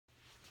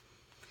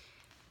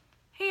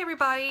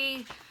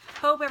everybody.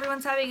 Hope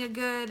everyone's having a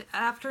good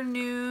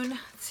afternoon.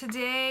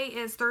 Today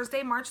is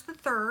Thursday, March the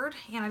 3rd,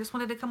 and I just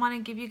wanted to come on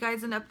and give you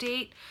guys an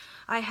update.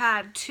 I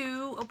had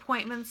 2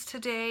 appointments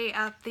today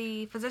at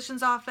the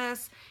physician's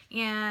office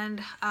and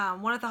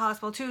one at the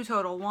hospital, 2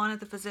 total, 1 at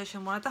the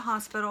physician, 1 at the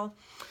hospital.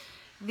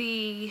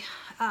 The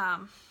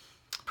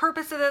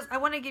purpose of this, I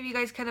want to give you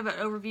guys kind of an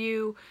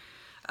overview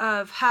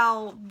of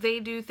how they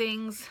do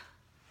things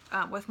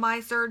with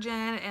my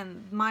surgeon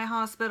and my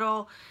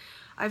hospital.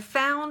 I've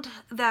found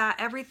that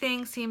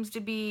everything seems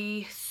to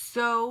be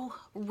so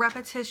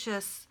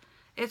repetitious,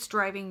 it's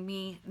driving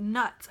me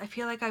nuts. I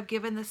feel like I've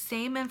given the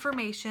same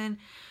information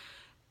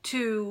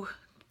to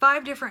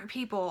 5 different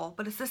people,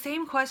 but it's the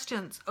same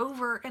questions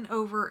over and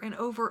over and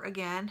over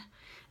again.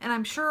 And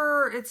I'm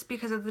sure it's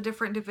because of the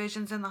different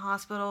divisions in the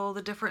hospital,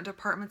 the different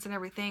departments and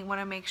everything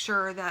want to make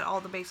sure that all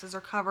the bases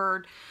are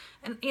covered.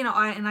 And you know,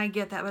 I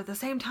get that, but at the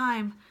same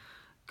time,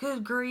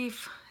 good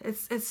grief,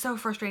 it's so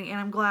frustrating. And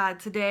I'm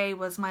glad today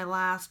was my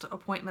last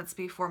appointments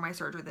before my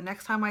surgery. The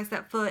next time I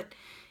set foot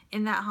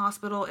in that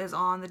hospital is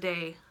on the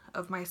day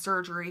of my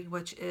surgery,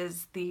 which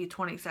is the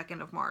 22nd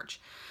of March.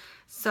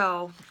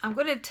 So I'm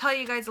going to tell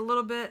you guys a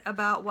little bit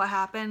about what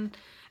happened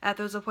at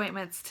those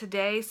appointments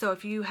today. So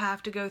if you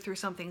have to go through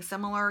something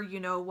similar, you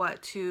know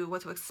what to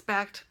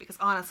expect, because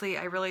honestly,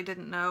 I really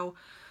didn't know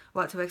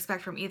what to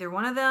expect from either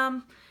one of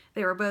them.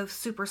 They were both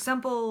super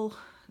simple,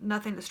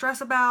 nothing to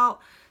stress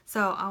about.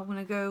 So I want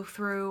to go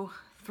through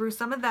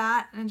some of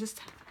that and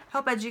just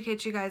help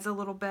educate you guys a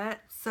little bit.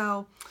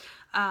 So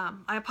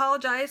I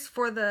apologize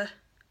for the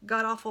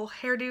god-awful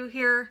hairdo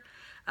here.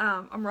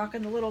 I'm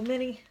rocking the little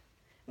mini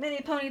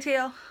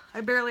ponytail.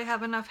 I barely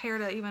have enough hair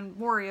to even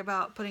worry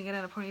about putting it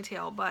in a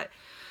ponytail, but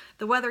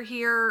the weather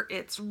here,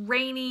 it's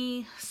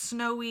rainy,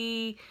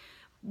 snowy,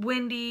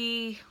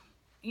 windy,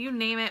 you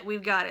name it,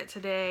 we've got it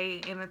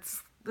today. And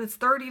it's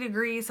 30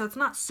 degrees, so it's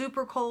not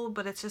super cold,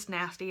 but it's just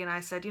nasty. And I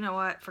said, you know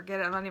what,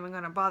 forget it, I'm not even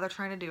going to bother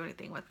trying to do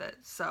anything with it.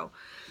 So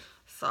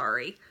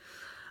sorry.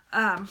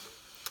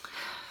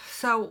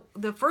 So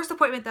the first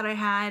appointment that I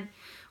had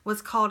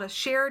was called a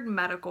shared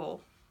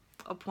medical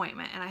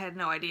appointment, and I had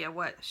no idea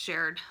what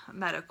shared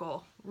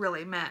medical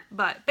really meant.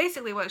 But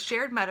basically what a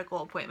shared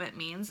medical appointment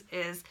means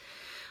is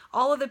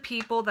all of the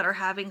people that are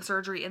having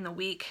surgery in the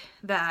week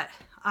that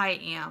I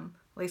am,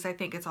 at least I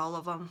think it's all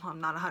of them, I'm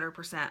not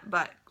 100%,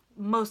 but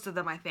most of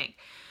them I think,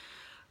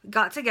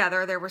 got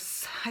together. There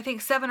was, I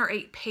think, 7 or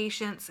 8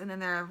 patients, and then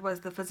there was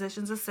the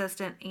physician's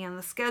assistant and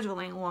the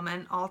scheduling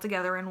woman all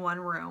together in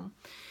one room.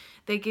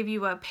 They give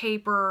you a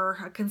paper,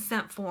 a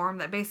consent form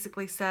that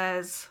basically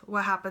says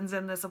what happens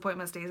in this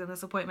appointment stays in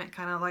this appointment,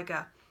 kind of like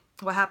a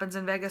what happens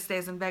in Vegas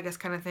stays in Vegas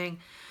kind of thing.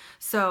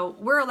 So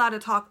we're allowed to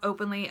talk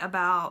openly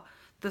about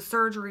the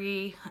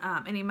surgery,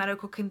 any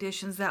medical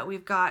conditions that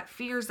we've got,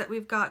 fears that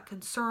we've got,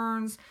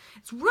 concerns.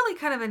 It's really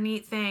kind of a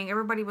neat thing.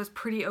 Everybody was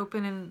pretty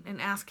open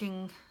and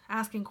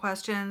asking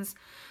questions.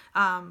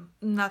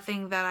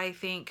 Nothing that I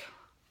think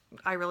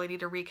I really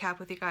need to recap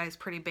with you guys,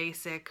 pretty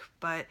basic,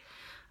 but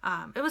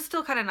it was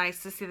still kind of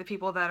nice to see the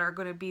people that are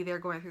going to be there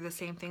going through the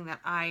same thing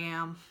that I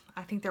am.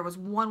 I think there was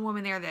one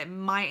woman there that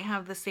might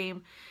have the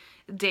same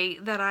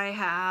date that I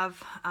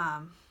have,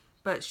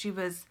 but she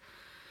was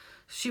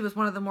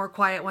one of the more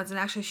quiet ones, and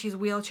actually she's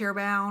wheelchair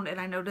bound, and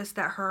I noticed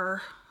that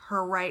her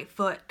right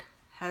foot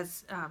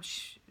has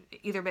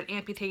either been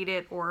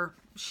amputated or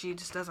she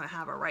just doesn't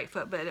have a right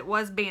foot, but it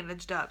was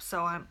bandaged up,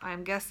 so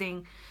I'm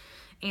guessing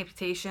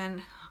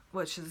amputation,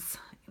 which is,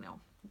 you know,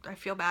 I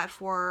feel bad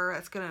for her.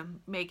 It's gonna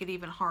make it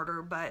even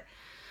harder, but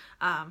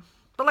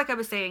like I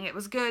was saying, it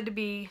was good to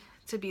be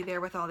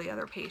there with all the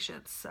other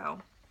patients.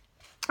 So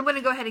I'm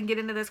gonna go ahead and get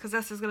into this because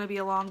this is gonna be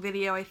a long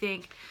video, I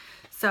think.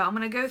 So I'm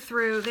gonna go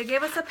through. They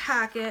gave us a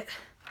packet.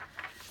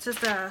 It's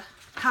just a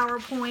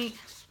PowerPoint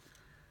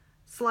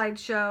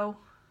slideshow,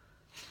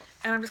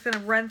 and I'm just gonna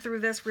run through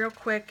this real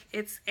quick.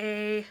 It's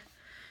a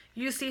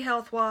UC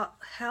Health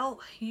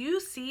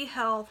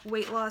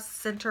Weight Loss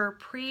Center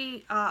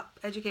pre-op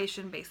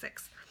education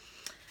basics,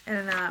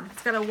 and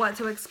it's got a what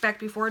to expect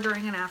before,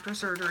 during, and after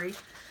surgery.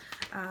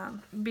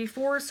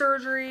 Before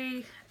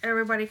surgery,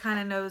 everybody kind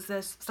of knows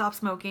this. Stop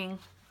smoking.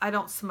 I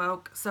don't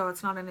smoke, so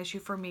it's not an issue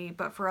for me,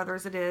 but for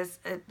others it is.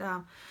 It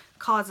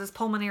causes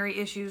pulmonary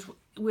issues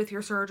with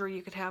your surgery.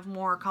 You could have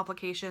more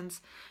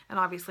complications, and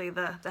obviously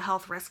the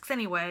health risks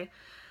anyway.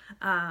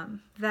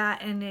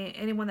 That and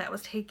anyone that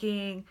was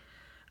taking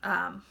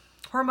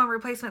hormone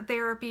replacement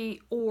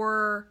therapy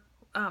or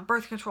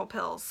birth control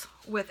pills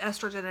with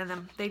estrogen in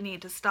them, they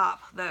need to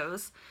stop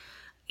those.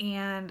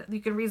 And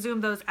you can resume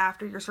those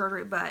after your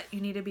surgery, but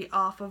you need to be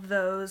off of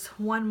those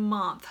 1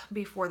 month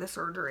before the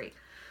surgery.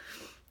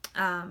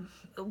 A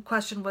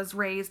question was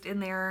raised in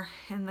there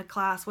in the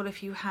class, what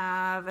if you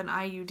have an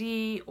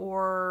IUD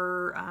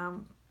or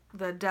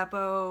the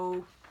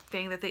depot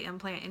thing that they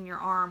implant in your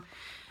arm?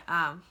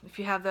 If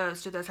you have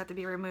those, do those have to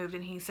be removed?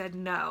 And he said,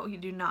 no, you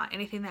do not.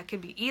 Anything that can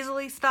be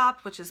easily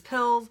stopped, which is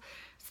pills,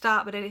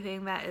 stop, but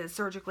anything that is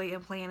surgically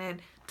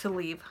implanted, to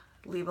leave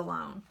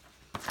alone.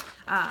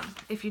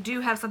 If you do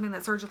have something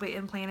that's surgically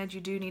implanted,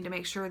 you do need to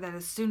make sure that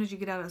as soon as you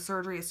get out of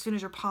surgery, as soon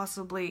as you're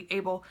possibly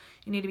able,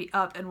 you need to be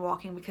up and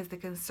walking, because the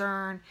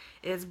concern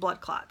is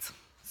blood clots.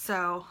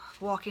 So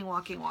walking,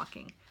 walking,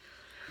 walking.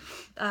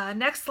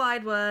 Next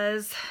slide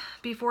was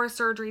before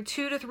surgery,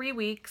 2 to 3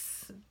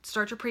 weeks.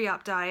 Start your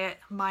pre-op diet.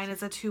 Mine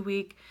is a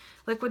 2-week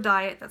liquid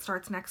diet that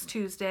starts next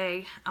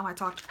Tuesday. I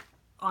talked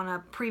on a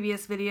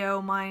previous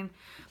video.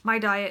 My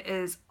diet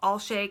is all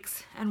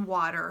shakes and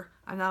water.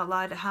 I'm not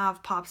allowed to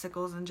have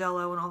popsicles and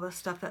jello and all this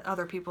stuff that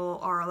other people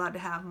are allowed to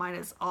have. Mine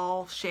is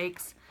all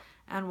shakes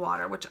and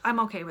water, which I'm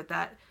okay with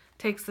that.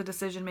 Takes the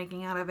decision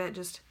making out of it.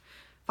 Just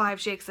 5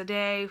 shakes a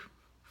day,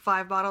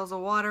 5 bottles of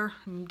water,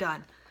 I'm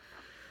done.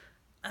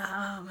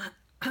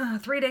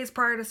 3 days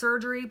prior to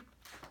surgery,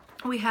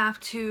 we have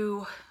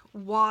to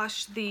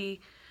wash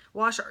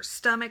our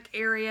stomach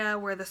area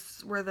where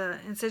the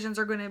incisions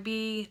are going to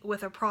be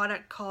with a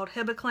product called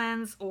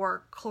Hibiclens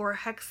or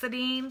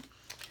chlorhexidine,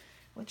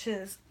 which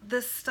is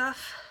this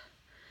stuff.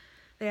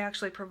 They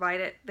actually provide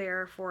it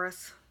there for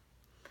us.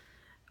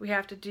 We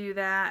have to do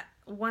that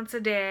once a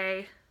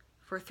day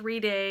for 3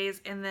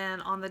 days, and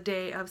then on the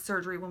day of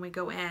surgery when we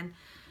go in,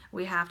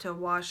 we have to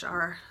wash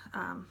our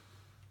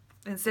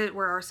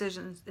where our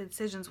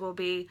incisions will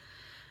be.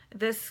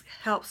 This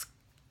helps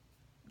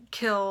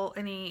kill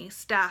any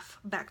staph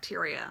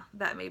bacteria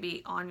that may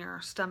be on your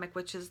stomach,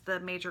 which is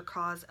the major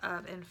cause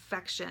of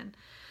infection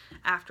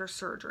after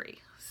surgery.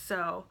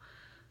 So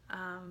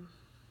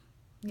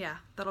yeah,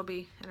 that'll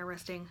be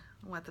interesting.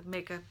 I'll have to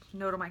make a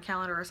note on my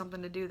calendar or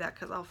something to do that,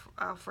 because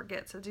I'll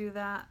forget to do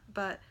that.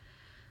 But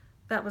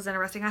that was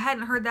interesting. I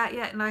hadn't heard that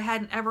yet, and I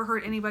hadn't ever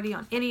heard anybody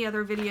on any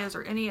other videos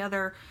or any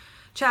other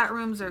chat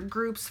rooms or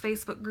groups,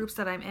 Facebook groups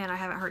that I'm in. I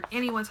haven't heard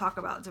anyone talk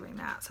about doing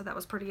that, so that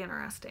was pretty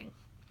interesting.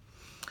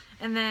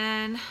 And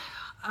then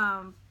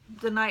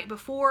the night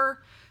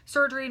before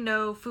surgery,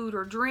 no food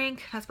or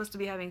drink. I'm supposed to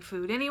be having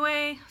food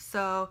anyway,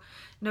 so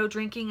no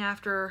drinking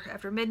after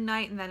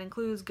midnight, and that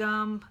includes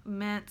gum,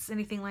 mints,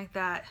 anything like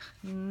that.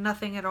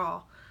 Nothing at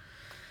all.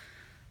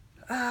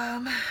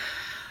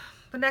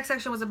 The next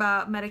section was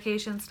about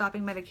medications,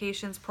 stopping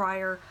medications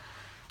prior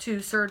to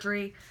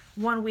surgery.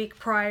 1 week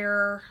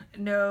prior,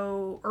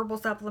 no herbal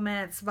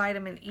supplements,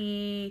 vitamin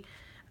E,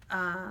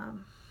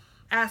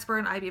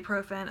 aspirin,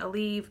 ibuprofen,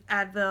 Aleve,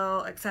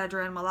 Advil,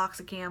 Excedrin,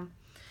 meloxicam.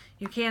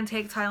 You can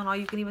take Tylenol.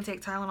 You can even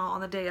take Tylenol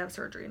on the day of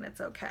surgery, and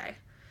it's okay.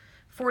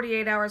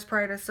 48 hours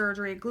prior to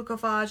surgery,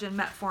 glucophage and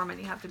metformin.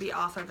 You have to be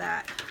off of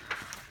that.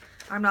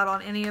 I'm not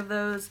on any of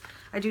those.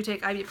 I do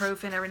take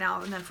ibuprofen every now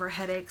and then for a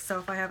headache, so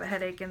if I have a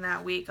headache in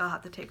that week, I'll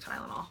have to take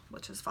Tylenol,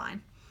 which is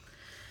fine.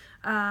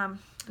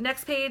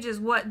 Next page is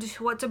what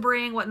to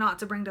bring, what not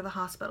to bring to the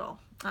hospital.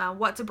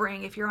 What to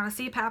bring. If you're on a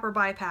CPAP or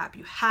BiPAP,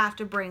 you have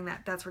to bring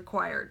that. That's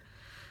required.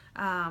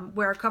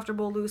 Wear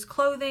comfortable, loose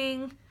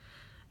clothing.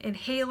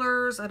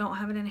 Inhalers. I don't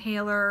have an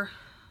inhaler.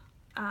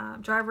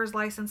 Driver's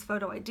license,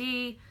 photo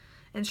ID,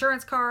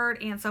 insurance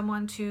card, and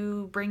someone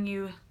to bring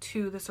you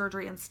to the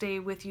surgery and stay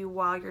with you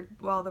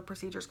while the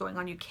procedure is going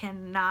on. You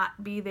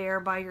cannot be there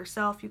by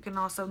yourself. You can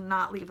also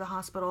not leave the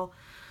hospital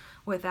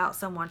without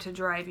someone to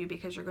drive you,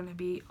 because you're going to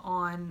be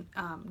on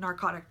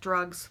narcotic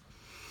drugs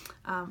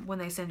when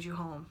they send you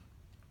home.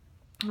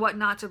 What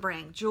not to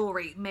bring: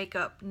 jewelry,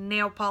 makeup,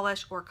 nail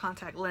polish, or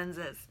contact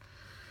lenses.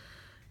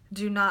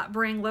 Do not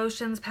bring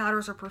lotions,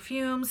 powders, or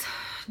perfumes.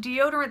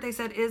 Deodorant, they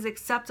said, is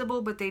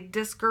acceptable, but they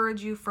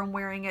discourage you from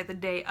wearing it the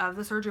day of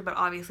the surgery, but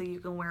obviously you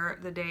can wear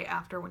it the day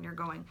after when you're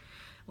going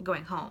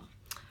home.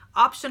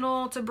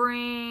 Optional to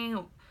bring,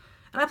 and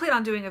I plan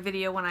on doing a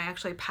video when I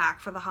actually pack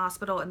for the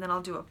hospital, and then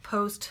I'll do a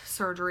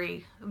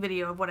post-surgery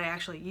video of what I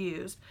actually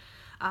used.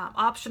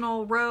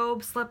 Optional: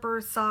 robe,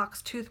 slippers,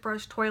 socks,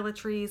 toothbrush,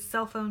 toiletries,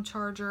 cell phone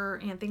charger,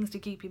 and things to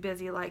keep you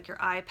busy like your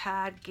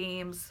iPad,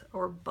 games,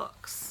 or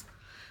books.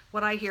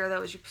 What I hear,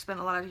 though, is you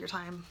spend a lot of your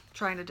time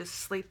trying to just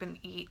sleep and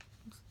eat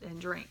and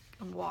drink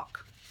and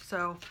walk.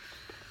 So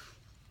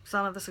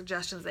some of the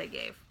suggestions they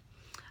gave.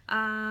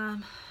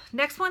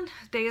 Next one,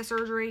 day of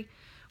surgery.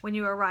 When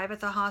you arrive at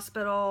the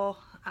hospital,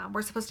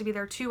 we're supposed to be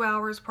there 2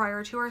 hours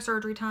prior to our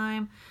surgery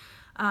time.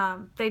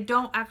 They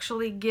don't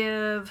actually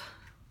give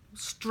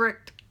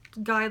strict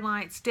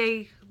guidelines.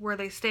 Stay where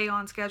they stay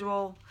on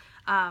schedule.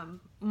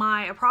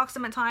 My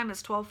approximate time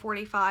is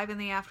 12:45 in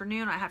the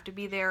afternoon. I have to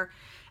be there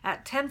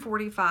at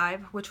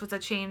 10:45, which was a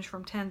change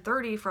from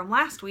 10:30 from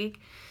last week.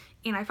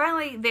 And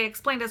they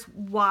explained us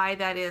why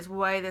that is,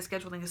 why the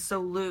scheduling is so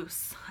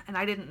loose. And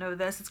I didn't know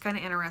this. It's kind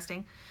of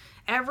interesting.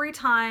 Every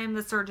time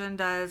the surgeon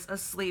does a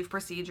sleeve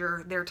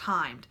procedure, they're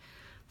timed.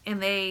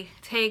 And they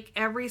take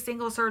every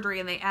single surgery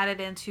and they add it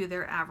into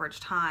their average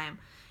time.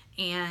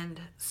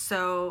 And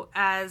so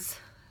as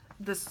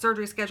the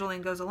surgery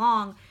scheduling goes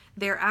along,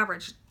 their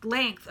average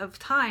length of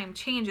time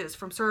changes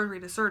from surgery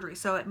to surgery.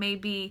 So it may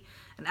be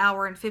an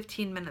hour and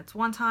 15 minutes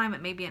one time,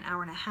 it may be an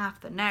hour and a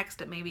half the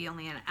next, it may be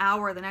only an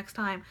hour the next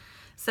time.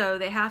 So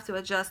they have to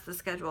adjust the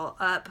schedule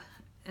up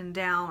and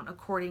down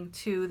according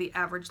to the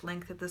average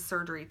length that the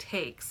surgery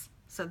takes.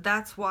 So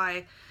that's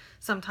why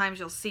sometimes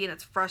you'll see, and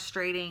it's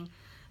frustrating,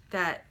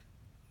 that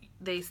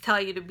they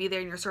tell you to be there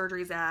in your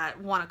surgeries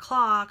at 1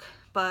 o'clock,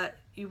 but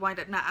you wind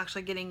up not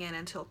actually getting in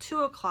until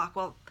 2 o'clock.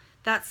 Well,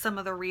 that's some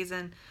of the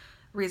reason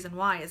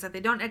why, is that they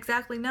don't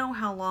exactly know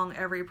how long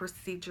every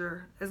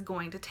procedure is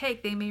going to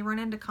take. They may run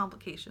into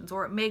complications,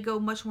 or it may go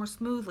much more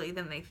smoothly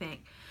than they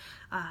think.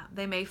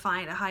 They may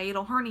find a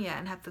hiatal hernia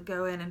and have to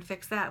go in and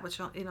fix that, which,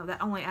 you know,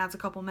 that only adds a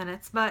couple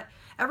minutes. But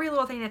every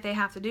little thing that they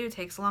have to do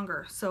takes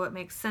longer, so it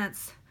makes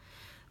sense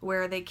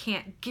where they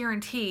can't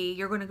guarantee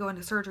you're going to go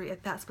into surgery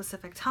at that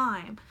specific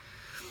time.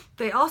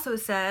 They also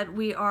said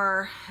we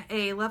are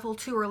a level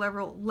 2 or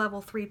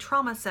level 3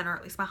 trauma center,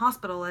 at least my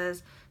hospital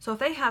is. So if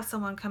they have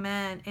someone come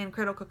in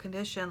critical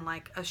condition,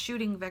 like a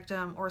shooting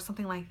victim or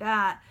something like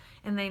that,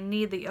 and they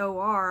need the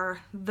OR,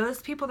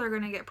 those people are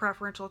going to get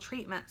preferential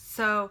treatment.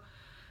 So,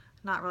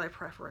 not really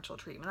preferential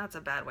treatment, that's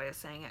a bad way of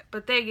saying it,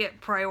 but they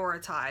get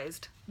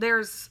prioritized.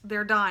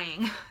 They're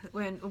dying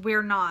when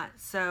we're not.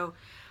 So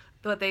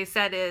what they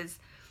said is,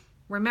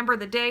 remember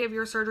the day of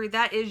your surgery,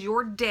 that is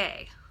your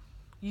day.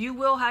 You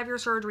will have your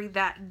surgery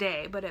that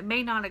day, but it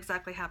may not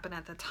exactly happen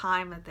at the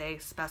time that they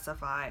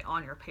specify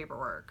on your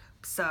paperwork.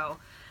 So,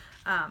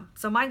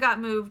 so mine got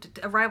moved,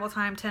 arrival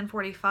time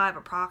 10:45,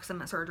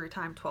 approximate surgery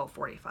time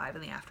 12:45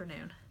 in the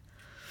afternoon.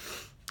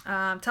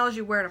 Tells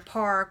you where to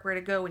park, where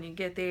to go when you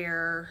get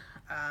there.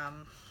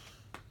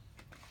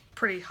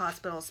 Pretty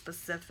hospital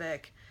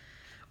specific.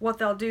 What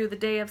they'll do the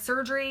day of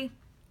surgery,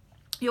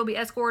 you'll be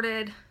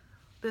escorted.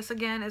 This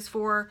again is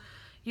for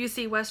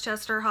UC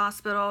Westchester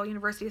Hospital,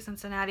 University of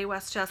Cincinnati,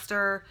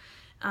 Westchester,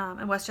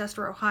 and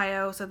Westchester,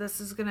 Ohio. So this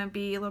is going to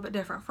be a little bit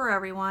different for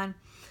everyone.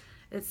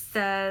 It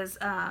says,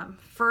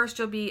 first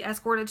you'll be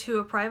escorted to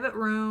a private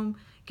room,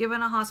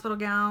 given a hospital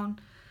gown,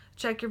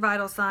 check your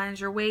vital signs,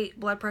 your weight,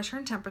 blood pressure,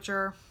 and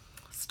temperature,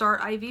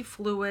 start IV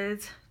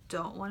fluids,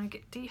 don't want to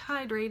get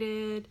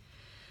dehydrated,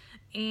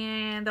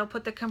 and they'll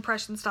put the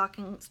compression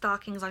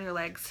stockings on your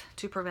legs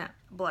to prevent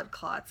blood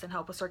clots and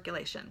help with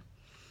circulation.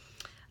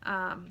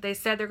 They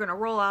said they're going to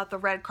roll out the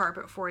red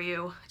carpet for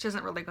you, which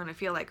isn't really going to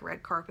feel like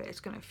red carpet. It's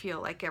going to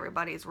feel like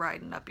everybody's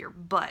riding up your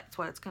butt. It's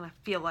what it's going to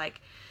feel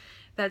like.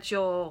 That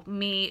you'll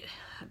meet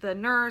the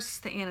nurse,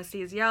 the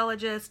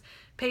anesthesiologist,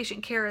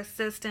 patient care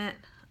assistant,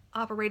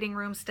 operating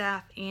room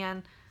staff,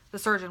 and the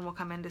surgeon will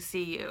come in to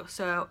see you.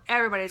 So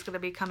everybody's going to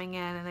be coming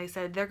in, and they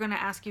said they're going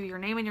to ask you your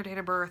name and your date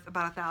of birth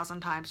about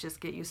 1,000 times. Just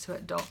get used to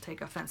it. Don't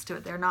take offense to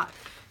it. They're not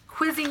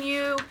quizzing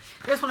you.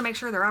 They just want to make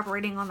sure they're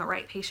operating on the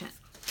right patient.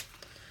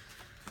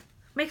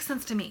 Makes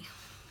sense to me.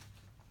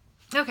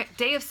 Okay,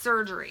 day of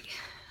surgery.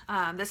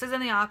 This is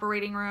in the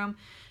operating room.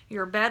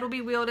 Your bed will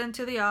be wheeled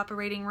into the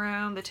operating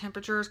room. The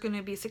temperature is going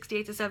to be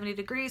 68 to 70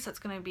 degrees, so it's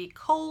going to be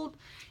cold.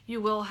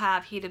 You will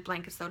have heated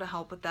blankets, though, to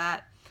help with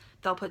that.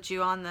 They'll put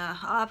you on the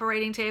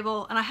operating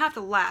table, and I have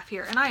to laugh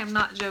here, and I am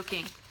not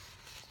joking.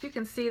 If you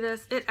can see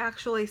this, it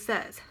actually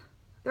says,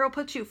 they'll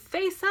put you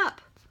face up.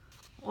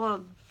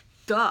 Well,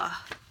 duh.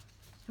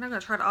 You're not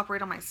going to try to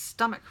operate on my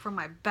stomach from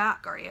my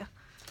back, are you?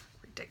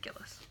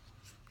 Ridiculous.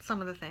 Some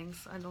of the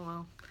things, I don't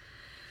know.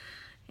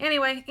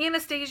 Anyway,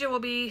 anesthesia will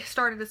be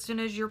started as soon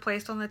as you're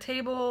placed on the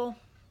table.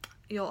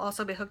 You'll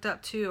also be hooked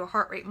up to a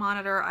heart rate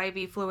monitor.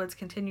 IV fluids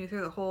continue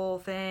through the whole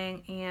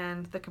thing,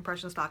 and the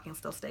compression stockings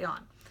still stay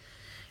on.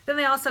 Then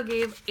they also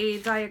gave a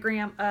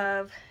diagram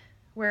of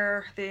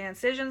where the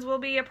incisions will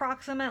be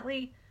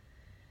approximately.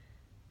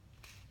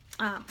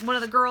 One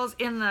of the girls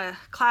in the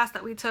class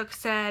that we took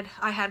said,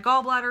 I had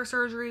gallbladder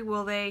surgery.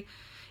 Will they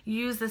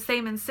use the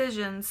same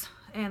incisions?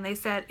 And they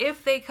said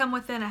if they come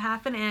within a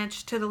 ½ an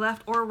inch to the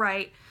left or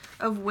right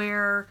of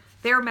where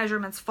their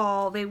measurements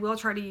fall, they will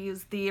try to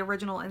use the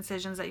original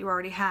incisions that you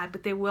already had,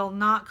 but they will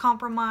not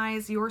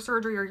compromise your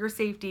surgery or your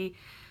safety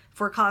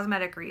for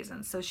cosmetic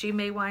reasons. So she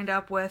may wind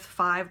up with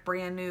 5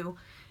 brand new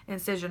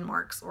incision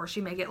marks, or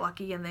she may get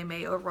lucky and they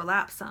may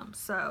overlap some.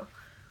 So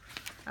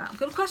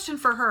good question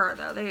for her,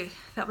 though.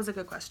 That was a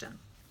good question.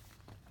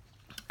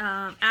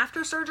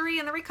 After surgery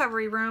in the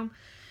recovery room,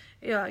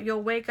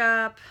 you'll wake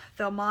up,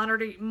 they'll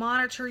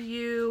monitor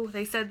you.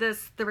 They said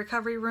the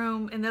recovery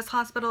room in this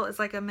hospital is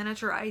like a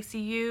miniature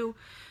ICU.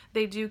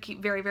 They do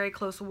keep very, very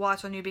close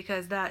watch on you,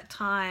 because that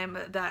time,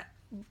 that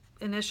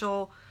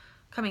initial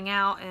coming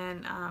out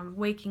and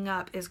waking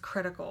up is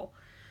critical.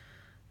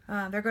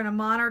 They're going to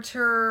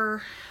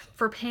monitor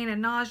for pain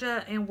and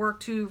nausea and work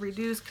to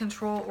reduce,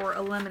 control, or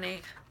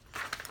eliminate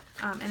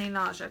any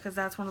nausea, because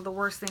that's one of the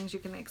worst things you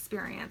can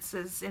experience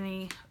is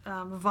any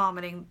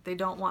vomiting. They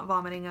don't want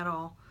vomiting at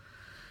all.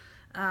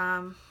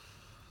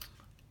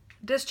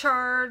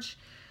 Discharge.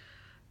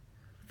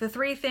 The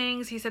 3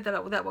 things he said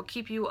that will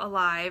keep you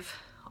alive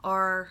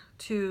are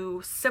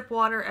to sip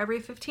water every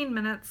 15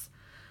 minutes,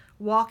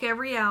 walk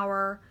every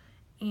hour,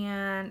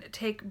 and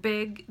take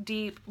big,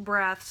 deep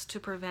breaths to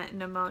prevent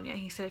pneumonia.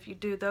 He said if you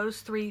do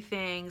those 3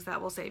 things,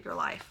 that will save your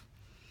life.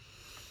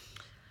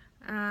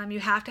 You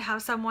have to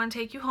have someone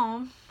take you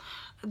home.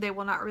 They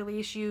will not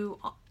release you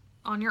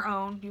on your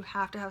own. You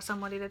have to have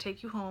somebody to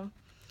take you home.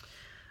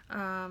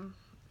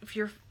 if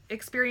you're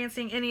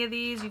experiencing any of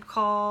these, you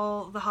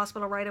call the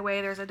hospital right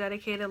away. There's a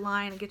dedicated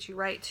line to get you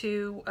right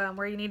to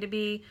where you need to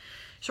be.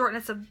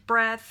 Shortness of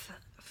breath,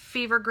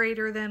 fever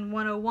greater than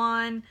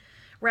 101,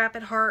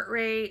 rapid heart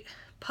rate,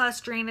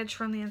 pus drainage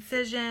from the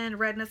incision,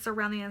 redness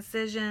around the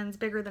incisions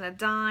bigger than a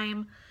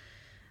dime,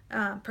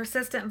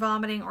 persistent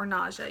vomiting or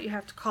nausea. You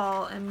have to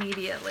call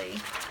immediately.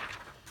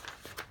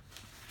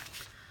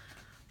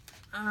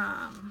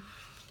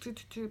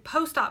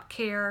 Post-op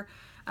care,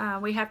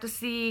 we have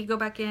to go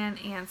back in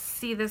and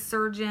see the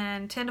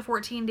surgeon 10 to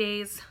 14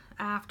 days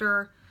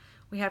after.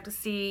 We have to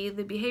see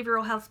the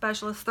behavioral health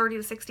specialist 30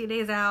 to 60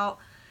 days out.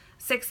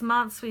 6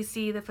 months, we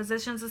see the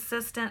physician's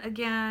assistant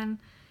again.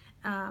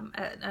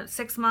 At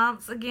 6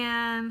 months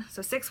again.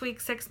 So 6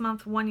 weeks, 6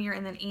 months, 1 year,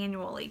 and then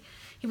annually.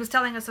 He was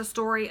telling us a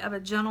story of a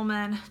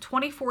gentleman,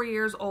 24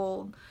 years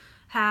old,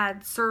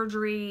 had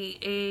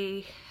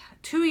surgery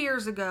 2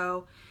 years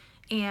ago,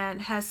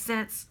 and has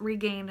since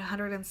regained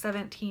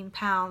 117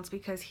 pounds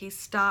because he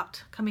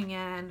stopped coming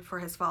in for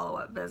his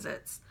follow-up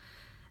visits.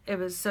 It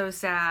was so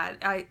sad.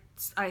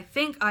 I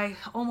think I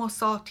almost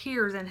saw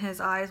tears in his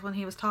eyes when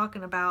he was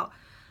talking about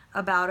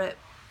it,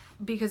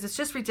 because it's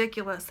just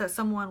ridiculous that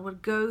someone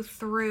would go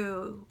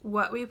through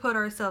what we put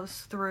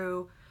ourselves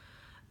through.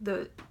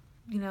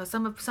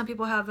 Some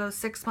people have those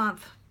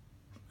 6-month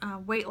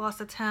weight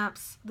loss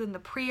attempts, then the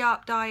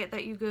pre-op diet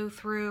that you go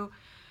through,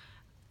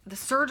 the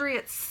surgery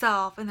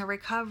itself and the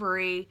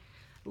recovery,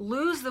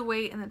 lose the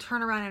weight and then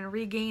turn around and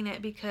regain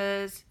it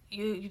because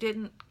you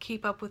didn't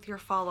keep up with your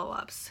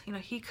follow-ups.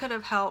 He could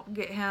have helped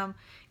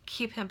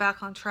keep him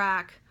back on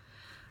track,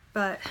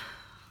 but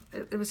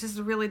it was just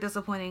a really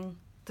disappointing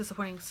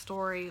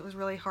story. It was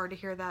really hard to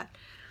hear that.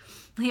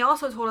 He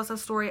also told us a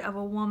story of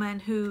a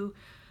woman who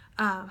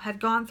had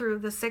gone through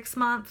the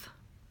 6-month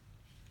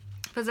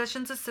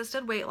physician's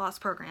assisted weight loss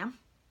program.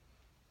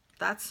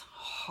 That's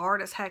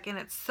hard as heck in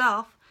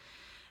itself.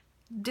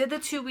 Did the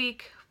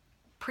 2-week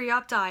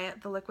pre-op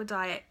diet, the liquid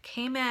diet,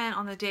 came in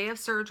on the day of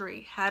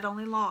surgery, had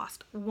only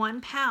lost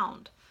 1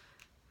 pound.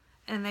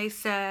 And they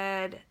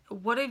said,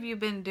 "What have you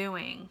been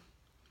doing?"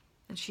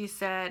 And she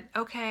said,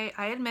 "Okay,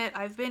 I admit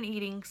I've been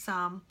eating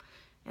some."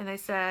 And they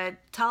said,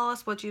 "Tell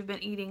us what you've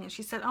been eating." And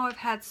she said, "Oh, I've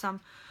had some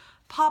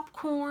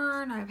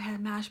popcorn, I've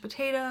had mashed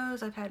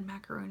potatoes, I've had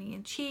macaroni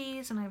and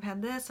cheese, and I've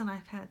had this and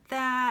I've had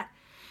that."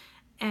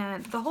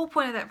 And the whole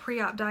point of that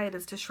pre-op diet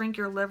is to shrink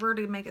your liver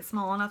to make it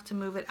small enough to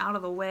move it out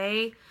of the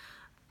way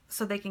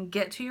so they can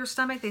get to your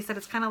stomach. They said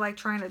it's kind of like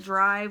trying to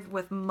drive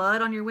with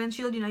mud on your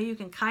windshield. You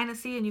can kind of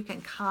see and you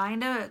can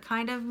kind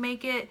of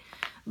make it,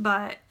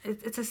 but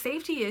it's a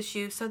safety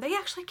issue. So they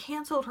actually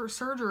canceled her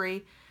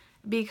surgery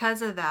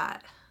because of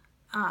that.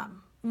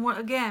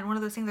 Again, one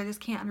of those things I just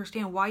can't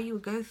understand why you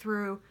would go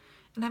through.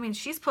 And I mean,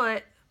 she's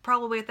put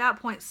probably at that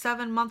point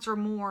 7 months or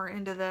more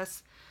into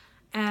this,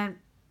 and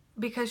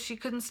because she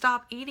couldn't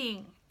stop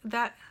eating,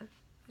 that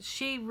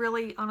she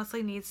really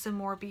honestly needs some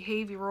more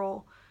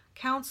behavioral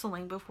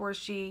counseling before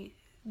she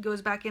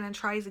goes back in and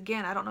tries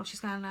again. I don't know if she's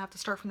going to have to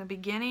start from the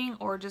beginning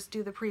or just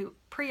do the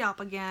pre-op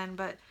again,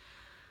 but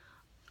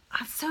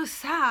I'm so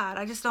sad.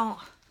 I just don't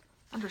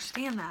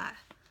understand that.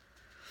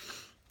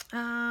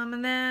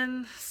 And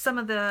then some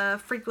of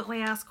the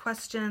frequently asked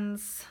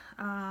questions.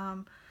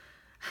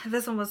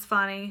 This one was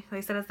funny. They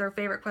said it's their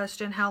favorite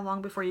question: how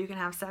long before you can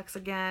have sex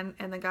again?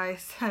 And the guy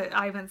said,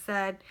 Ivan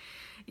said,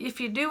 "If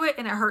you do it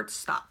and it hurts,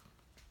 stop."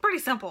 Pretty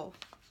simple.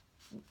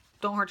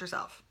 Don't hurt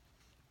yourself.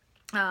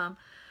 How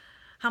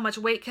much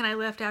weight can I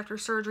lift after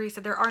surgery? He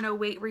said there are no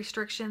weight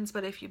restrictions,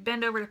 but if you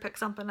bend over to pick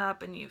something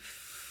up and you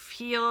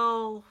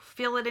feel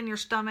it in your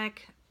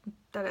stomach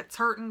that it's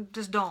hurting,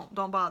 just don't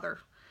bother.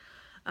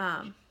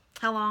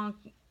 How long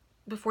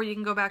before you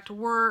can go back to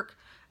work?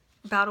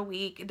 About a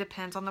week. It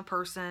depends on the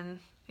person.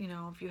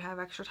 If you have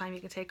extra time, you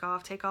can take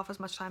off as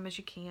much time as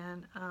you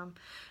can.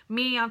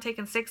 I'm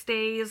taking 6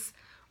 days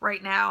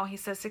right now. He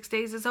says 6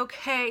 days is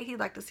okay. He'd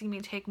like to see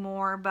me take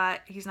more,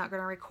 but he's not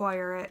going to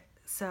require it.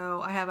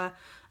 So I have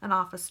an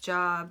office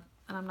job,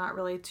 and I'm not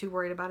really too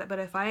worried about it. But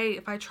if I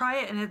try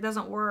it and it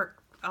doesn't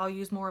work, I'll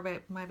use more of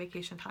my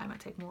vacation time. I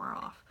take more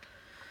off.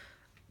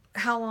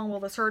 How long will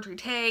the surgery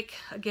take?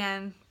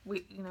 Again,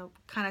 we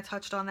kind of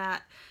touched on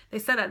that. They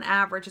said an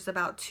average is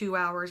about 2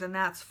 hours, and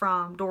that's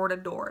from door to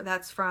door.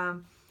 That's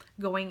from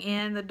going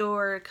in the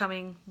door,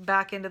 coming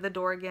back into the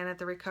door again in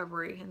the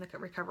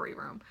recovery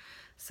room.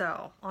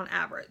 So on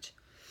average.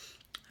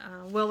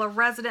 Will a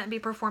resident be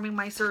performing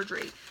my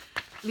surgery?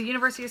 The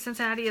University of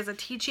Cincinnati is a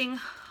teaching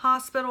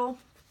hospital.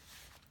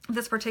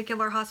 This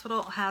particular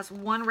hospital has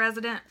 1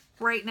 resident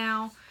right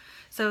now.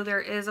 So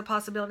there is a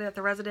possibility that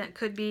the resident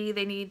could be.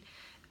 They need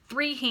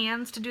 3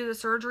 hands to do the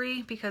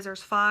surgery because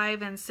there's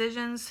 5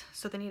 incisions.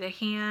 So they need a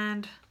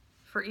hand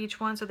for each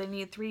one. So they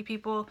need 3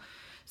 people.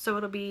 So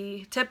it'll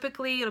be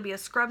a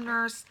scrub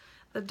nurse,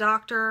 the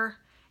doctor,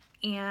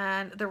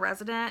 and the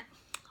resident.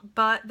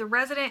 But the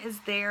resident is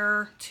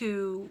there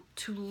to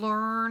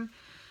learn.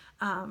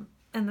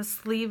 And the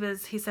sleeve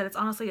he said it's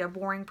honestly a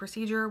boring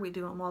procedure. We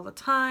do them all the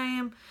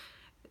time.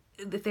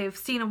 If they've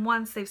seen them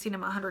once, they've seen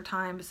them 100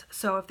 times.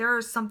 So if there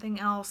is something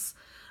else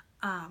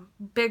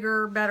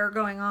bigger, better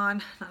going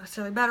on. Not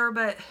necessarily better,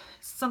 but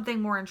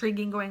something more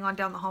intriguing going on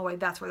down the hallway.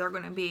 That's where they're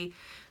going to be.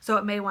 So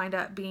it may wind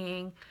up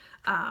being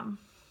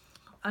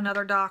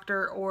another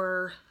doctor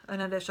or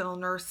an additional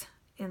nurse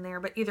in there.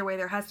 But either way,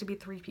 there has to be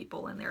 3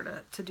 people in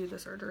there to do the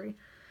surgery.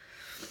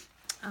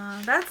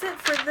 That's it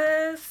for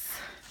this.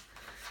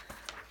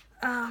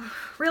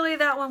 Really,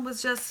 that one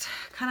was just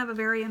kind of a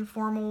very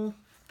informal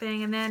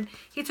thing. And then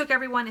he took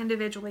everyone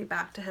individually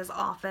back to his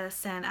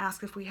office and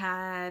asked if we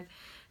had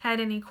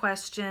any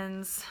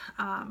questions.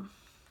 And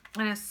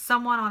if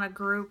someone on a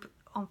group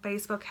on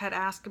Facebook had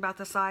asked about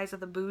the size of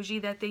the bougie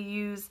that they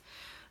use.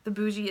 The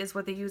bougie is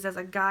what they use as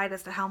a guide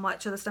as to how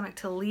much of the stomach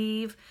to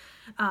leave.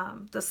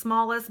 The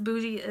smallest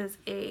bougie is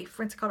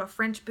it's called a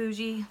French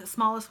bougie. The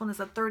smallest one is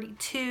a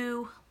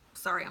 32.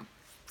 Sorry, I'm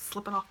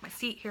slipping off my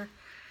seat here.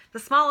 The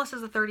smallest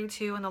is a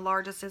 32 and the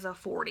largest is a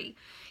 40.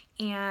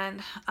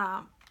 And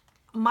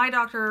my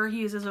doctor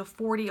uses a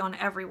 40 on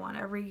everyone,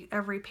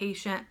 every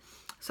patient.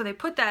 So they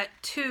put that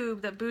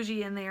tube, that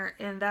bougie in there,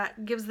 and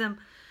that gives them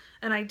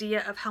an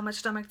idea of how much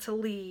stomach to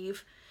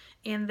leave.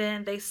 And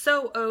then they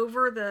sew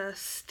over the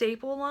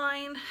staple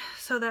line,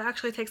 so that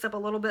actually takes up a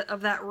little bit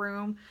of that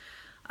room.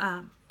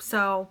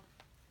 So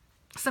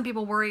some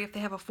people worry if they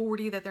have a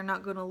 40 that they're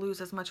not going to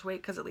lose as much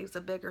weight because it leaves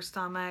a bigger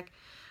stomach.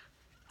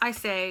 I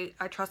say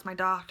I trust my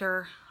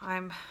doctor.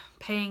 I'm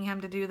paying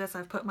him to do this.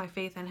 I've put my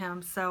faith in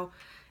him. So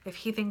if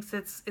he thinks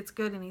it's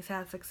good and he's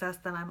had success,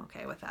 then I'm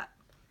okay with that.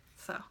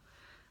 So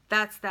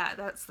that's that.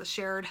 That's the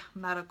shared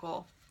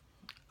medical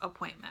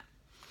appointment.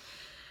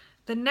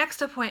 The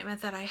next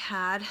appointment that I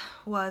had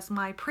was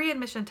my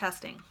pre-admission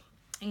testing.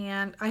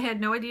 And I had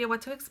no idea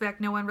what to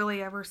expect. No one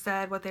really ever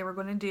said what they were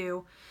going to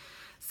do.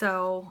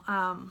 So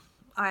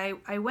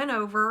I went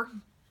over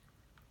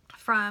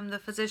from the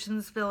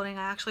physician's building.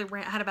 I actually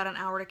had about an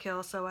hour to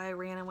kill, so I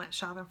ran and went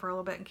shopping for a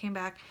little bit and came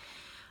back.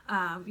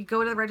 You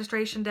go to the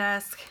registration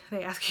desk,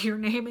 they ask you your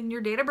name and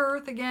your date of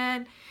birth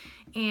again,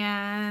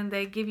 and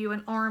they give you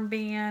an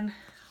armband,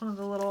 one of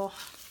the little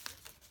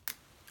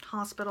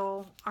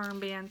hospital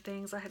armband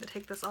things. I had to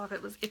take this off.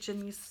 It was itching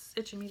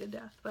me to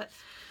death, but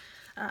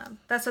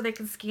that's so they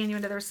can scan you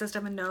into their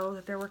system and know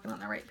that they're working on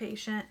the right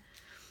patient.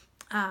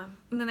 And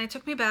then they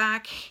took me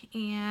back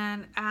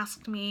and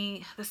asked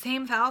me the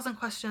same 1,000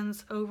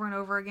 questions over and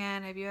over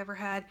again. Have you ever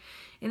had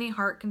any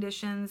heart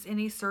conditions,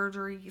 any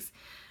surgeries?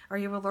 Are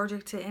you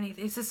allergic to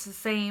anything? It's just the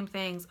same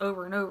things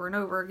over and over and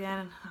over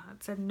again. I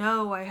said,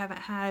 no, I haven't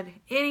had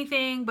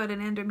anything but an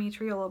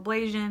endometrial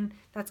ablation.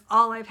 That's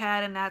all I've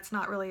had, and that's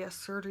not really a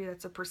surgery.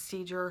 That's a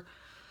procedure.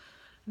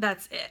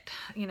 That's it.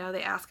 You know,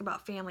 they ask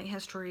about family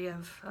history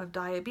of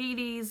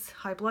diabetes,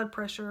 high blood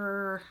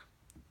pressure,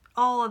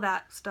 all of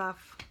that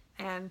stuff.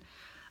 And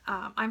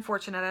I'm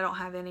fortunate I don't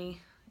have any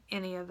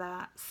of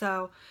that.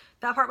 So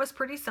that part was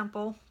pretty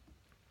simple.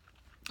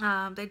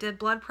 They did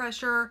blood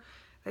pressure.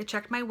 They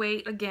checked my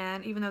weight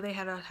again, even though they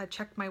had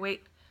checked my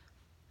weight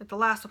at the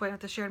last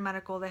appointment at the shared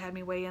medical. They had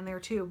me weigh in there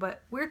too.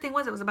 But weird thing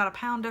was, it was about a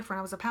pound different.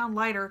 I was a pound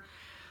lighter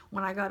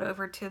when I got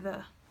over to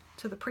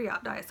the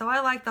pre-op diet. So I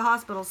like the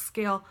hospital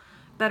scale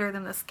better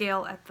than the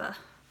scale at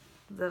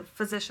the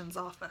physician's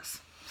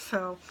office.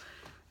 So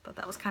I thought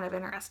that was kind of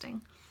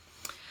interesting.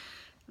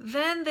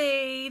 Then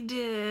they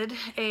did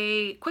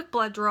a quick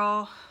blood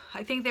draw.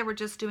 I think they were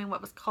just doing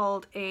what was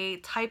called a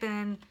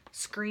type-in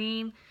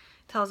screen.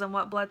 Tells them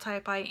what blood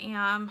type I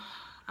am.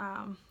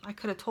 I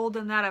could have told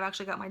them that. I've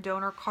actually got my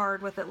donor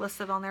card with it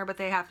listed on there, but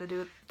they have to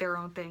do their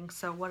own thing,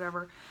 so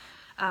whatever.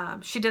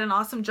 She did an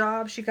awesome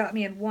job. She got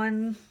me in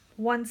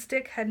one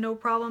stick, had no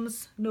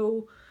problems,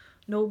 no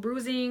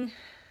bruising.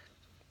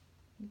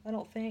 I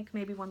don't think,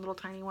 maybe one little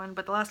tiny one,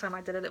 but the last time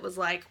I did it, it was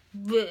like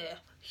bleh,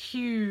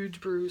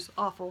 huge bruise,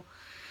 awful.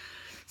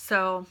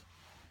 So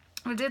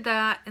I did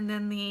that, and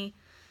then the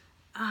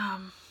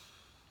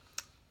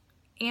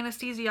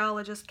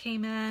anesthesiologist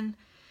came in,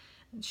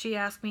 and she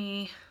asked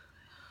me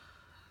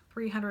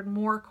 300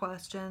 more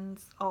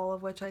questions, all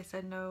of which I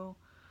said no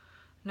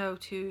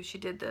to. She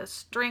did the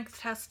strength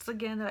tests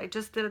again that I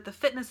just did at the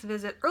fitness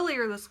visit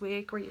earlier this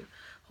week, where you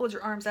hold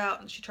your arms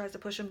out and she tries to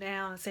push them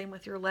down, and same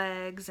with your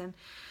legs. And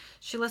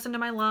she listened to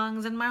my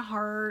lungs and my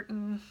heart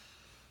and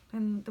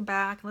the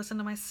back, listened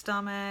to my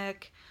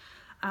stomach,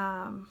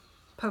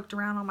 poked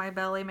around on my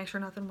belly, make sure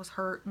nothing was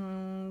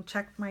hurting,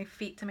 checked my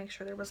feet to make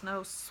sure there was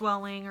no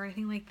swelling or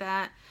anything like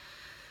that.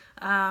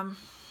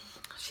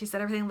 She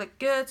said everything looked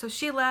good, so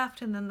she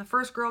left, and then the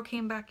first girl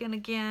came back in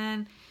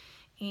again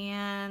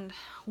and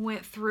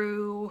went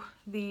through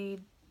the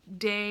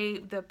day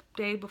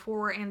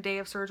before and day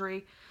of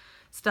surgery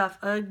stuff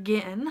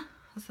again.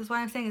 This is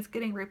why I'm saying it's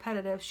getting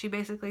repetitive. She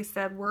basically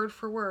said word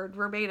for word,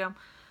 verbatim,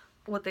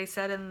 what they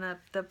said in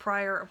the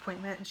prior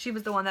appointment. And she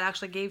was the one that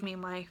actually gave me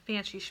my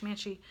fancy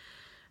schmancy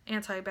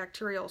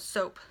antibacterial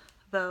soap,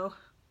 though,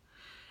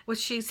 which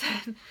she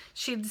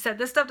said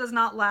this stuff does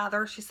not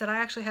lather. She said, I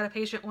actually had a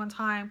patient one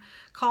time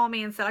call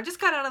me and said, I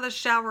just got out of the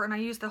shower and I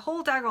used the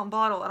whole daggone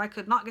bottle and I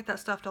could not get that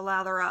stuff to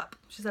lather up.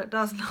 She said, it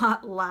does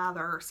not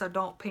lather, so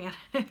don't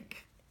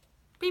panic.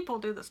 People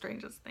do the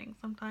strangest things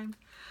sometimes.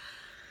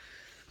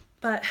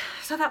 But,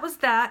 so that was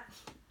that.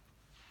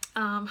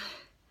 I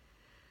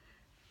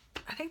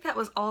think that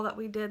was all that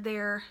we did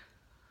there.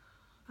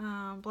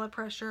 Blood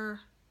pressure,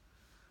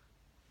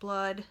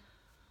 blood,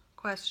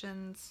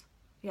 questions.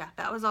 Yeah,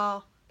 that was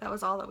all. That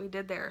was all that we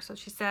did there. So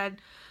she said,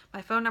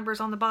 my phone number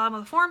is on the bottom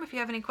of the form. If you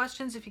have any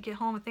questions, if you get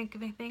home and think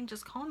of anything,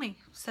 just call me.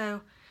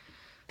 So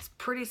it's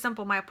pretty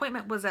simple. My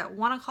appointment was at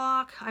 1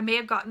 o'clock. I may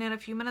have gotten in a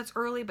few minutes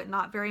early, but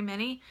not very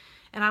many.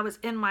 And I was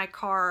in my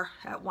car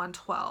at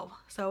 1:12.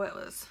 So it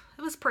was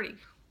pretty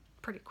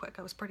quick.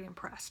 I was pretty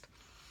impressed.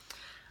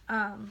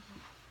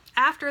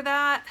 After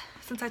that,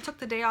 since I took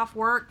the day off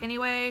work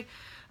anyway,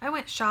 I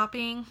went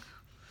shopping,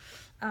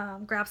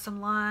 grabbed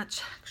some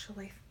lunch.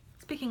 Actually,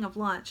 speaking of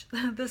lunch,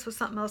 this was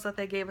something else that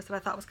they gave us that I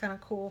thought was kind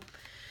of cool.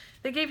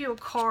 They gave you a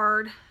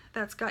card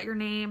that's got your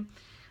name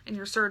and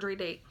your surgery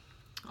date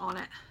on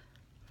it.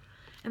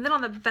 And then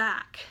on the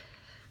back,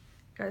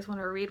 you guys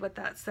want to read what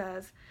that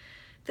says.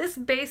 This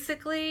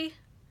basically,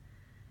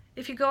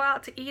 if you go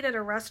out to eat at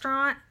a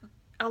restaurant,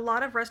 a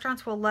lot of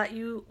restaurants will let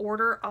you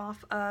order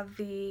off of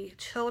the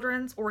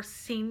children's or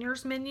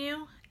seniors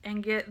menu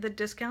and get the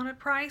discounted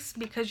price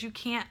because you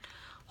can't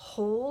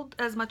hold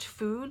as much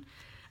food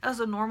as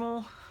a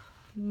normal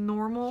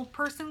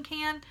person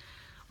can,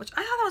 which I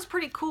thought that was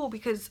pretty cool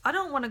because I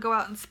don't want to go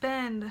out and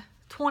spend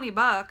 20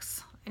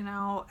 bucks, you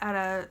know,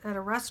 at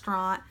a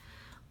restaurant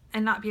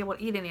and not be able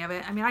to eat any of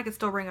it. I mean, I could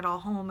still bring it all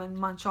home and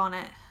munch on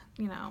it,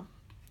 you know,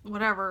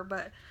 whatever,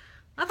 but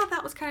I thought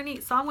that was kind of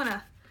neat. So I'm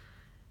gonna,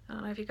 I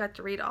don't know if you got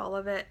to read all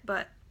of it,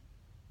 but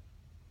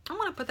I'm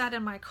gonna put that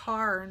in my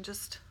car and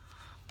just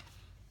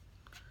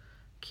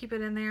keep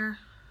it in there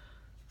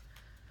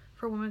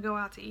for when we go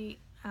out to eat.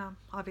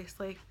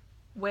 Obviously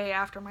way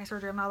after my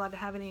surgery, I'm not allowed to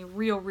have any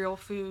real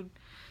food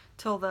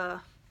till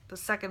the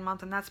second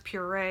month, and that's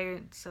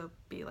puree, so it'd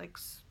be like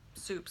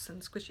soups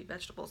and squishy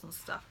vegetables and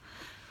stuff.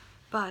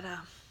 But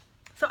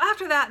so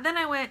after that, then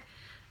I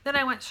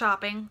went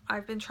shopping.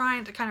 I've been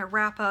trying to kind of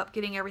wrap up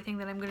getting everything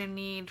that I'm going to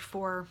need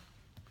for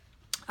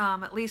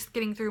at least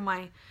getting through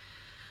my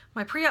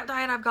pre-op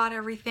diet. I've got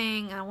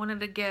everything, and I wanted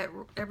to get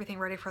everything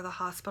ready for the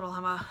hospital.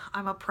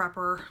 I'm a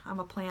prepper,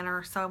 I'm a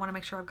planner, so I want to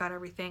make sure I've got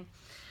everything.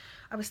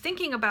 I was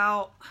thinking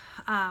about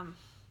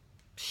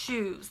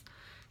shoes.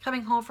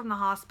 Coming home from the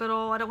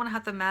hospital, I don't want to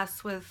have to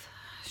mess with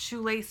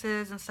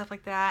shoelaces and stuff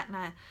like that. And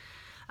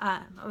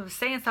I was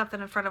saying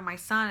something in front of my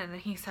son, and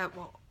he said,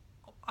 well,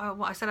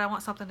 I said I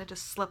want something to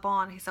just slip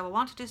on. He said, well, why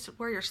don't you just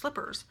wear your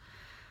slippers?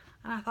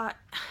 And I thought,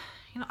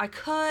 you know, I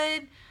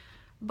could,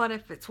 but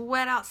if it's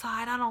wet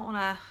outside, I don't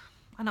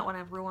want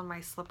to ruin my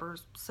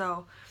slippers.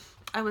 So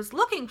I was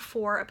looking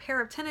for a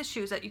pair of tennis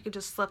shoes that you could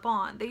just slip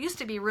on. They used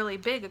to be really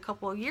big a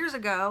couple of years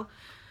ago.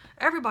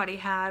 Everybody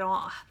had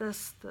the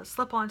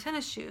slip-on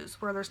tennis shoes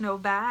where there's no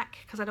back,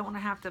 because I don't want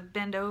to have to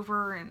bend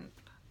over and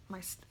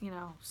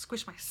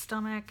squish my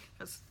stomach,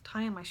 because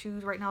tying my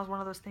shoes right now is one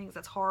of those things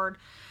that's hard.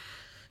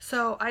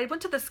 So I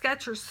went to the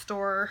Skechers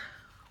store.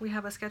 We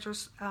have a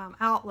Skechers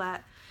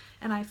outlet,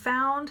 and I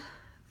found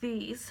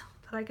these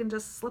that I can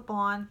just slip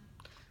on,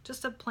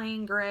 just a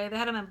plain gray. They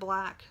had them in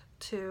black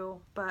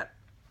too, but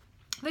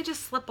they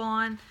just slip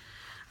on.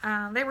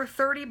 They were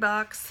 30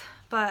 bucks,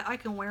 but I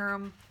can wear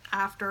them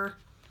after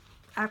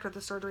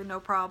the surgery, no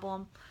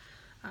problem.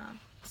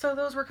 So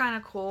those were kind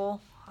of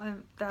cool.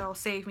 That'll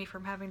save me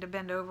from having to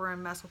bend over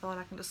and mess with all.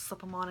 I can just slip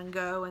them on and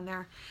go, and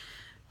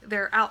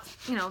they're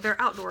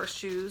outdoor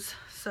shoes,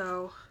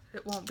 so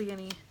it won't be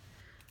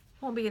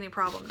any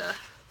problem to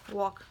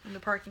walk in the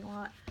parking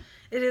lot.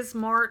 It is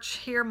March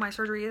here. My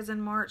surgery is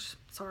in March.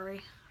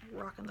 Sorry,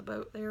 rocking the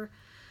boat there.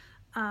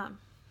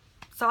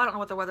 So I don't know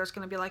what the weather's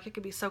going to be like. It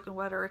could be soaking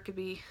wet, or it could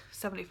be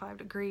 75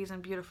 degrees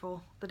and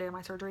beautiful the day of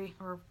my surgery,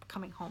 or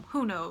coming home.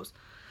 Who knows?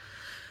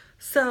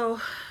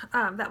 So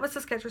that was the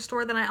Skechers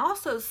store. Then I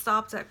also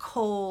stopped at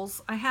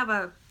Kohl's. I have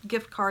a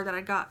gift card that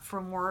I got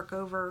from work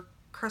over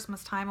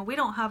Christmas time, and we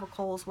don't have a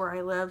Kohl's where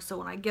I live, so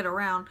when I get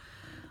around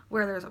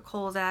where there's a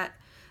Kohl's at,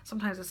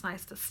 sometimes it's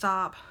nice to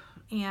stop.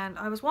 And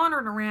I was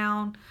wandering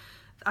around.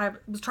 I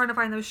was trying to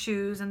find those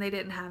shoes, and they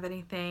didn't have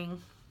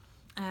anything.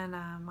 And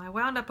I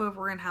wound up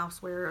over in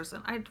Housewares,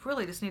 and I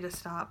really just need to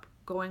stop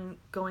going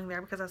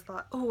there, because I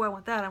thought, oh, I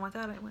want that, I want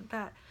that, I want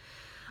that.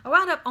 I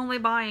wound up only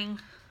buying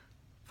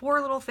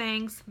 4 little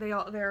things.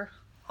 They're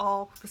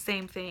all the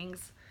same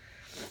things.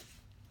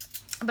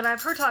 But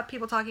I've heard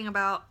people talking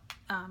about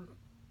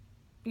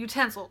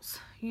utensils,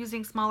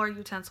 using smaller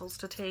utensils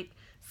to take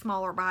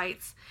smaller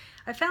bites.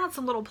 I found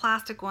some little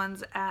plastic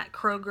ones at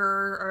Kroger,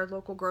 or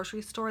local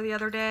grocery store, the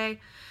other day.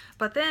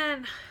 But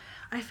then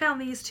I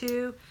found these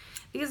two.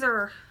 These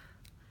are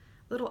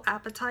little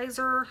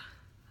appetizer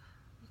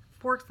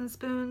forks and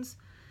spoons.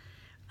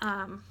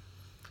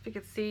 If you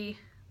could see,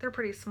 they're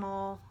pretty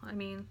small. I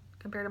mean,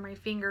 compared to my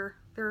finger,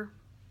 they're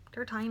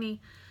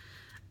tiny.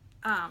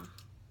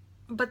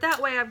 But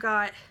that way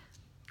I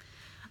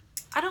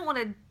don't want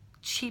to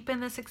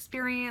cheapen this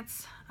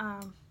experience.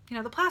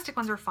 The plastic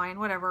ones are fine,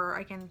 whatever.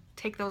 I can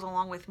take those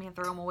along with me and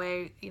throw them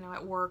away,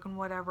 at work and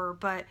whatever.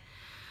 But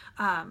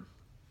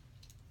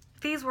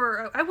these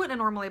were, I wouldn't have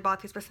normally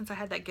bought these, but since I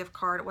had that gift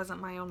card, it wasn't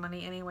my own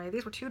money anyway.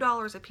 These were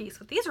 $2 a piece,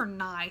 but these are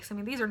nice. I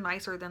mean, these are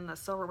nicer than the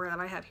silverware that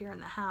I have here in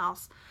the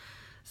house.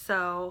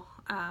 So,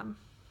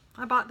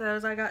 I bought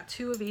those. I got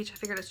 2 of each. I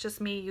figured it's just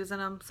me using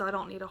them, so I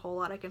don't need a whole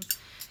lot. I can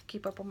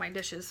keep up with my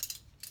dishes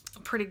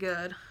pretty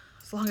good,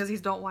 as long as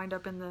these don't wind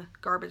up in the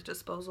garbage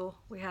disposal.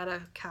 We had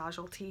a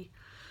casualty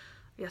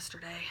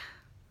yesterday.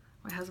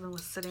 My husband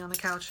was sitting on the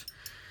couch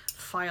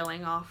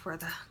filing off where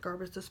the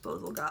garbage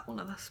disposal got one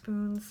of the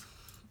spoons.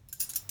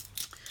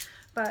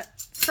 But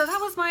so that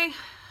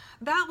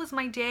was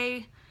my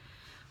day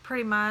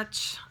pretty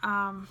much.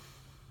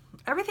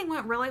 Everything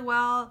went really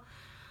well.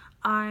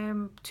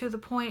 I'm to the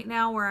point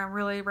now where I'm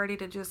really ready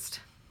to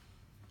just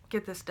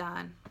get this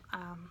done.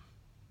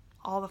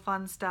 All the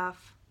fun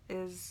stuff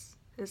is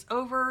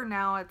over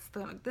now.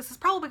 This is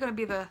probably going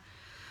to be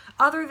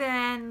other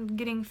than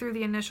getting through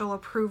the initial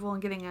approval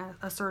and getting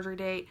a surgery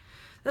date,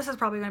 this is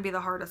probably going to be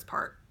the hardest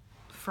part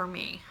for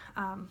me.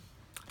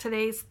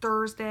 Today's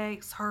Thursday.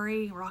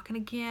 Sorry, rocking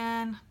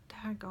again.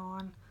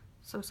 Daggone.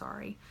 So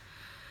sorry.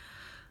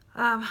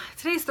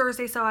 Today's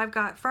Thursday, so I've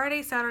got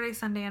Friday, Saturday,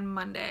 Sunday, and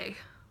Monday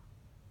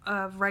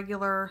of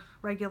regular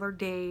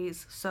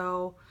days.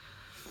 So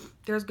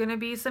there's going to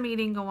be some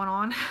eating going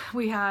on.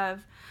 We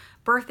have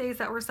birthdays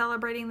that we're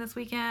celebrating this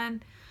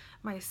weekend.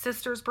 My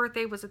sister's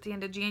birthday was at the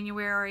end of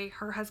January.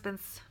 Her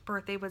husband's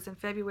birthday was in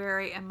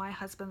February, and my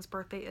husband's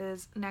birthday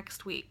is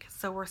next week.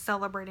 So we're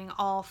celebrating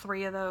all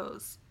 3 of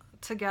those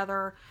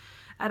together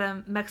at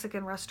a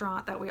Mexican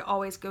restaurant that we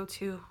always go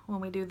to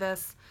when we do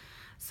this.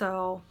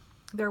 So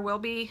there will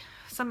be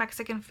some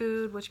Mexican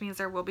food, which means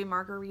there will be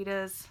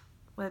margaritas,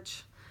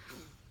 which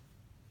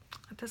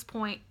at this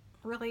point,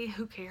 really,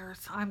 who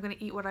cares? I'm going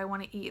to eat what I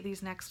want to eat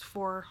these next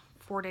 4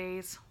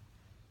 days,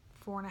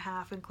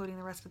 4.5, including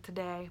the rest of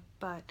today.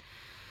 But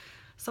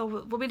so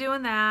we'll be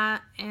doing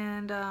that,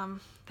 and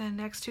then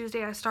next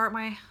Tuesday I start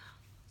my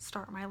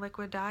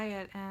liquid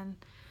diet, and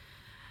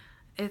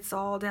it's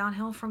all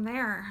downhill from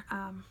there.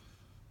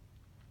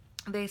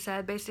 They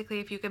said basically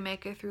if you can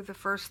make it through the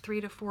first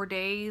 3 to 4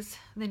 days,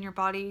 then your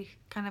body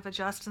kind of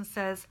adjusts and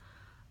says,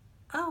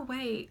 oh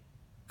wait,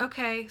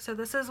 okay, so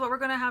this is what we're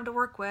going to have to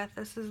work with.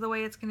 This is the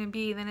way it's going to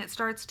be. Then it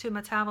starts to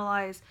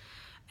metabolize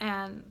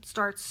and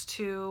starts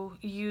to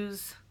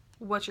use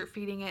what you're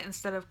feeding it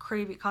instead of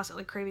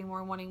constantly craving more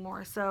and wanting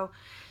more. So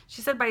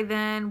she said by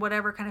then,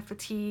 whatever kind of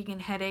fatigue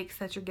and headaches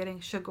that you're getting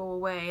should go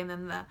away, and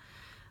then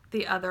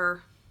the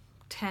other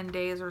 10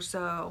 days or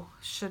so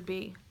should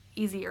be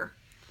easier.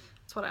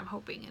 That's what I'm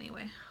hoping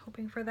anyway.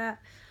 Hoping for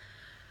that.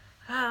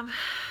 I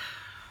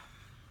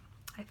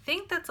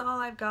think that's all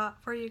I've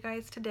got for you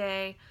guys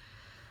today.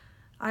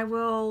 I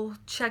will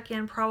check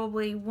in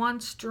probably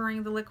once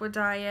during the liquid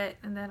diet,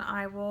 and then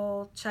I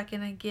will check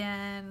in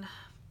again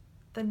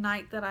the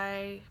night that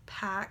I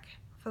pack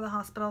for the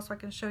hospital, so I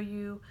can show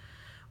you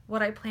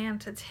what I plan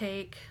to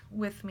take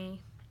with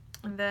me.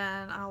 And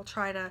then I'll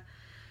try to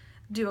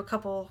do a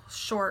couple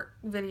short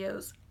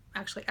videos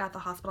actually at the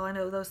hospital. I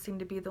know those seem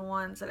to be the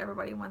ones that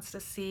everybody wants to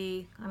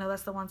see. I know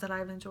that's the ones that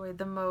I've enjoyed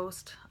the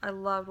most. I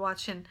loved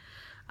watching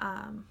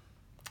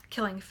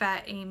Killing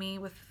Fat Amy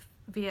with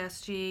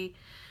VSG.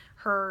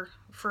 Her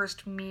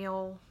first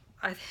meal,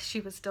 she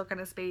was still kind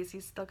of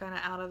spacey, still kind of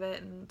out of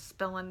it, and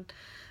spilling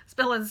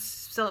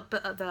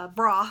the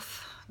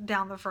broth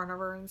down the front of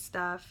her and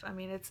stuff. I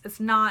mean, it's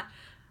not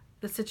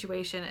the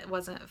situation. It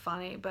wasn't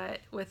funny, but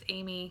with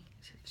Amy,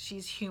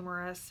 she's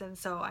humorous, and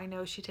so I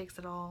know she takes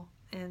it all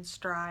in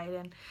stride.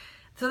 And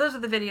so those are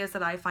the videos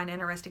that I find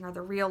interesting, are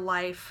the real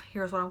life.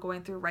 Here's what I'm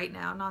going through right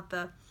now, not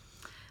the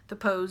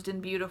posed and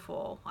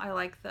beautiful. I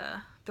like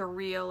the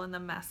real and the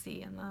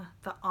messy and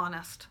the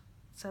honest.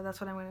 So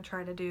that's what I'm going to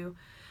try to do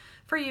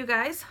for you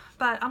guys.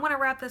 But I'm going to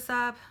wrap this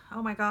up.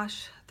 Oh my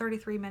gosh,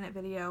 33-minute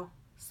video.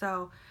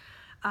 So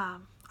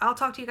I'll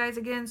talk to you guys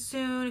again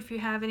soon. If you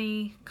have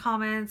any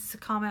comments,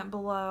 comment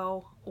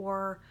below,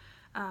 or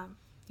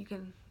you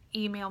can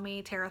email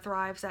me,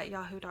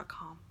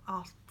 tarathrives@yahoo.com.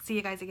 I'll see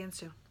you guys again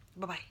soon.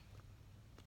 Bye-bye.